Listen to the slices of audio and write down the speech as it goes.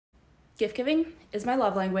Gift giving is my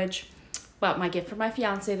love language, but my gift for my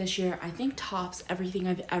fiance this year, I think tops everything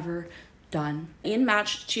I've ever done. Ian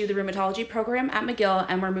matched to the rheumatology program at McGill,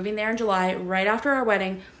 and we're moving there in July, right after our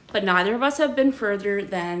wedding, but neither of us have been further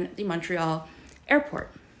than the Montreal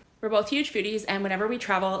airport. We're both huge foodies, and whenever we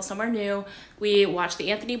travel somewhere new, we watch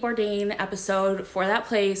the Anthony Bourdain episode for that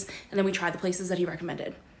place, and then we try the places that he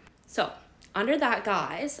recommended. So under that,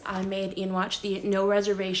 guys, I made Ian watch the No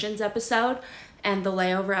Reservations episode and the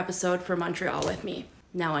layover episode for Montreal with me.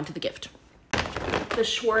 Now onto the gift. The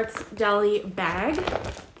Schwartz Deli bag,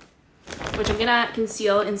 which I'm gonna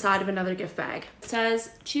conceal inside of another gift bag. It says,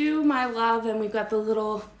 "To my love," and we've got the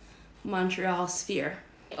little Montreal sphere.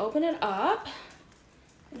 Open it up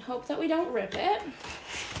and hope that we don't rip it.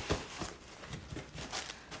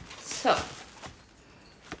 So,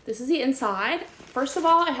 this is the inside. First of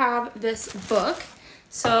all, I have this book.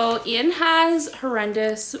 So Ian has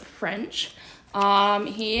horrendous French.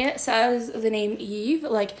 He says the name Yves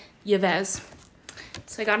like Yves.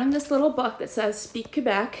 So I got him this little book that says Speak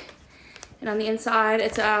Quebec. And on the inside,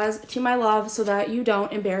 it says, "To my love, so that you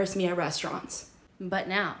don't embarrass me at restaurants." But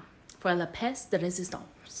now, for la pièce de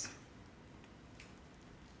résistance.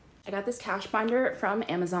 I got this cash binder from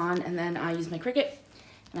Amazon, and then I used my Cricut,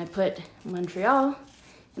 and I put Montreal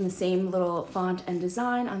in the same little font and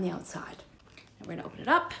design on the outside. And we're gonna open it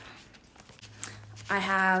up. I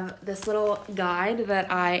have this little guide that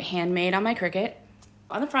I handmade on my Cricut.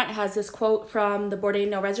 On the front, it has this quote from the Bourdain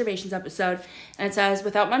No Reservations episode, and it says,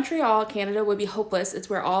 "Without Montreal, Canada would be hopeless. It's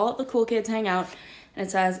where all the cool kids hang out." And it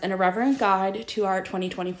says, "An irreverent guide to our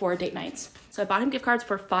 2024 date nights." So I bought him gift cards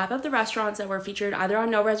for 5 of the restaurants that were featured either on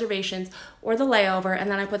No Reservations or the layover, and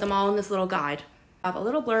then I put them all in this little guide. I have a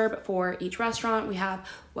little blurb for each restaurant. We have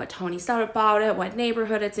what Tony said about it, what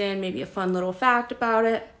neighborhood it's in, maybe a fun little fact about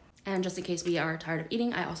it. And just in case we are tired of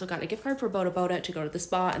eating, I also got a gift card for Boda Boda to go to the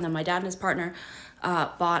spa, and then my dad and his partner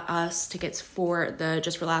bought us tickets for the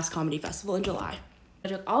Just for Laughs Comedy Festival in July. I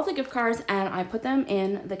took all the gift cards and I put them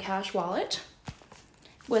in the cash wallet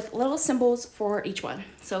with little symbols for each one.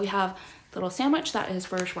 So we have a little sandwich, that is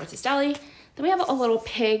for Schwartz's Deli. Then we have a little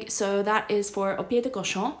pig, so that is for Au Pied de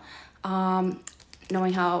Cochon.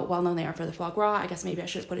 Knowing how well known they are for the foie gras, I guess maybe I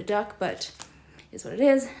should have put a duck, but is what it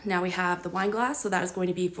is. Now we have the wine glass, so that is going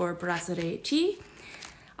to be for Brasserie Tea.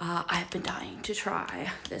 I've been dying to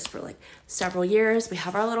try this for like several years. We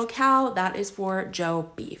have our little cow, that is for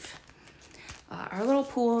Joe Beef. Our little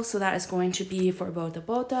pool, so that is going to be for Bota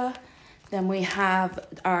Bota. Then we have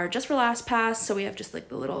our Just for Laughs pass, so we have just like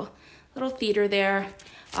the little theater there.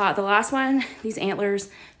 The last one, these antlers,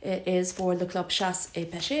 it is for Le Club Chasse et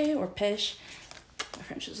Pêche, or Pêche. My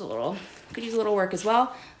French is could use a little work as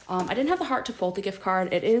well. I didn't have the heart to fold the gift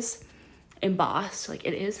card. It is embossed, like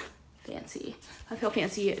it is fancy. I feel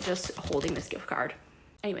fancy just holding this gift card.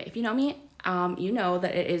 Anyway, if you know me, you know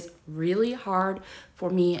that it is really hard for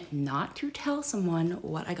me not to tell someone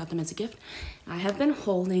what I got them as a gift. I have been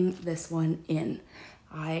holding this one in.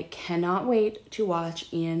 I cannot wait to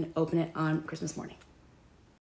watch Ian open it on Christmas morning.